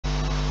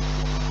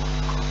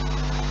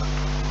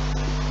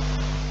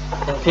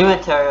In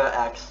Primateria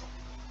X,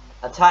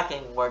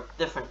 attacking works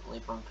differently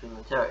from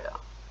Primateria.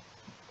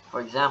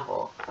 For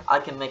example, I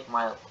can make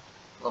my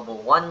level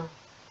 1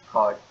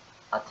 card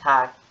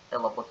attack a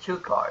level 2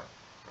 card,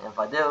 and if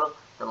I do,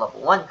 the level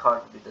 1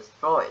 card will be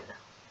destroyed.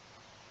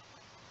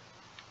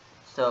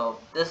 So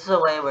this is a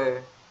way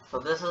where,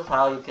 this is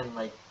how you can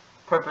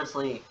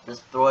purposely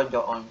destroy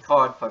your own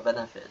card for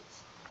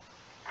benefits.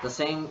 The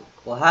same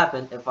will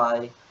happen if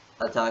I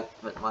attack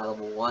with my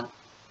level 1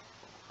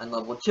 and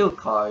level 2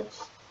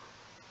 cards.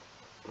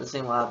 The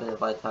same will happen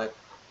if I attack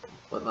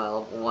with my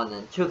level 1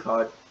 and 2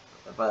 card.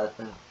 If I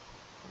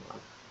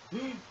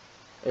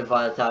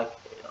attack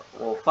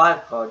level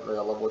 5 card with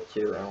a level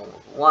 2 and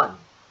level 1.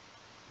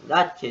 In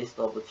that case,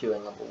 level 2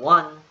 and level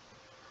 1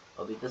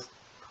 will be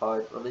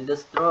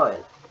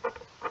destroyed.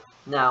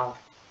 Now,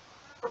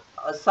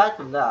 aside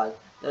from that,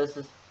 there's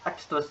this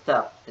extra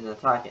step in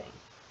attacking.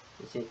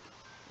 You see,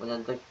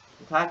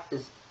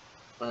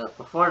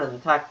 before an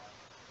attack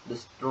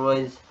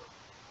destroys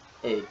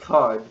a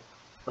card,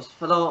 a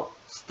special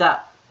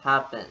step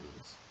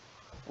happens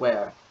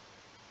where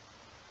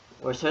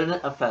certain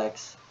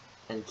effects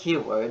and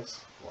keywords,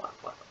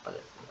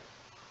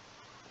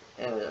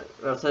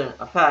 where certain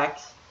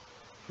effects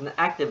can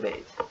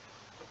activate.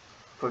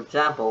 For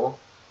example,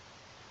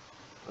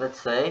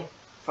 let's say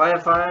fire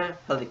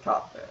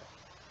helicopter.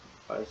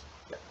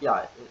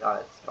 Yeah,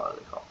 it's called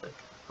helicopter.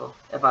 So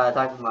if I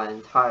attack my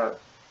entire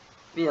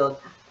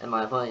field and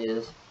my opponent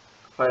is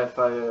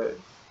fire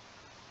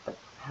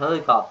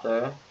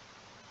helicopter,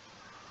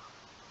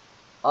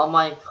 all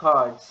my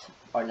cards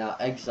are now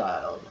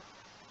exiled,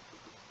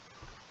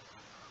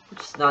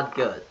 which is not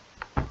good.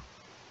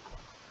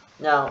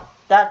 Now,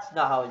 that's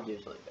not how it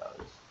usually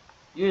goes.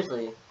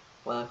 Usually,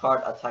 when a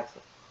card attacks,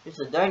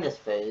 usually during this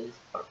phase,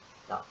 or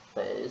not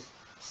phase,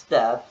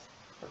 step,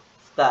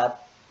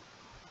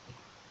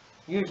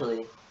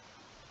 usually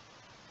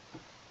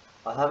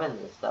what happens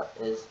in this step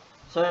is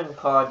certain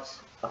cards'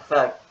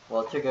 effect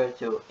will trigger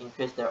to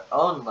increase their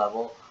own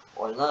level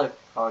or another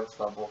card's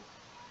level,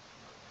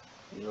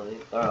 usually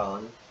their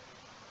own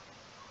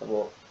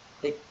level.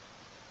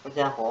 For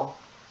example,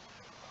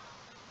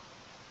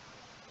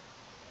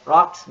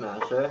 Rock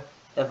Smasher,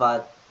 if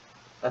I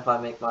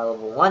make my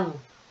level 1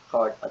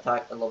 card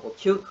attack a level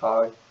 2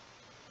 card,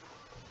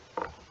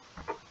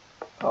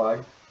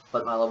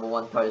 but my level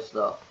 1 card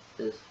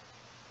is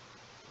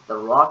the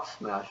Rock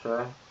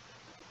Smasher.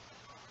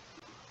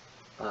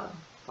 Hold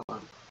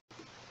on.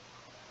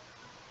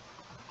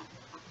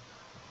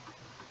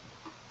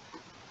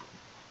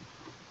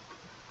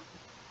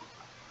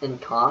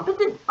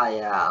 Incompetent I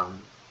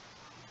am.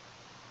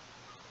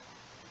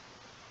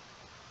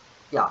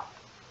 Yeah.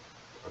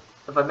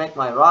 If I make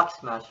my Rock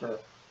Smasher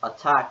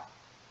attack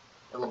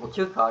a level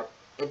 2 card,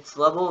 its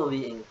level will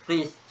be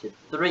increased to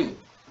 3.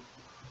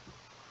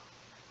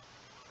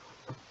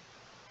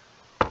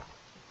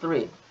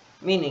 3,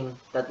 meaning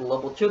that the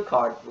level 2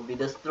 card will be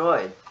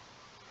destroyed.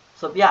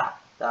 So yeah,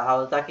 that's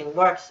how attacking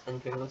works in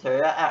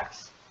Primateria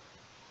X.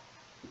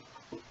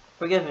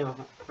 Forgive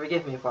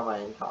me for my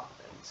incompetence.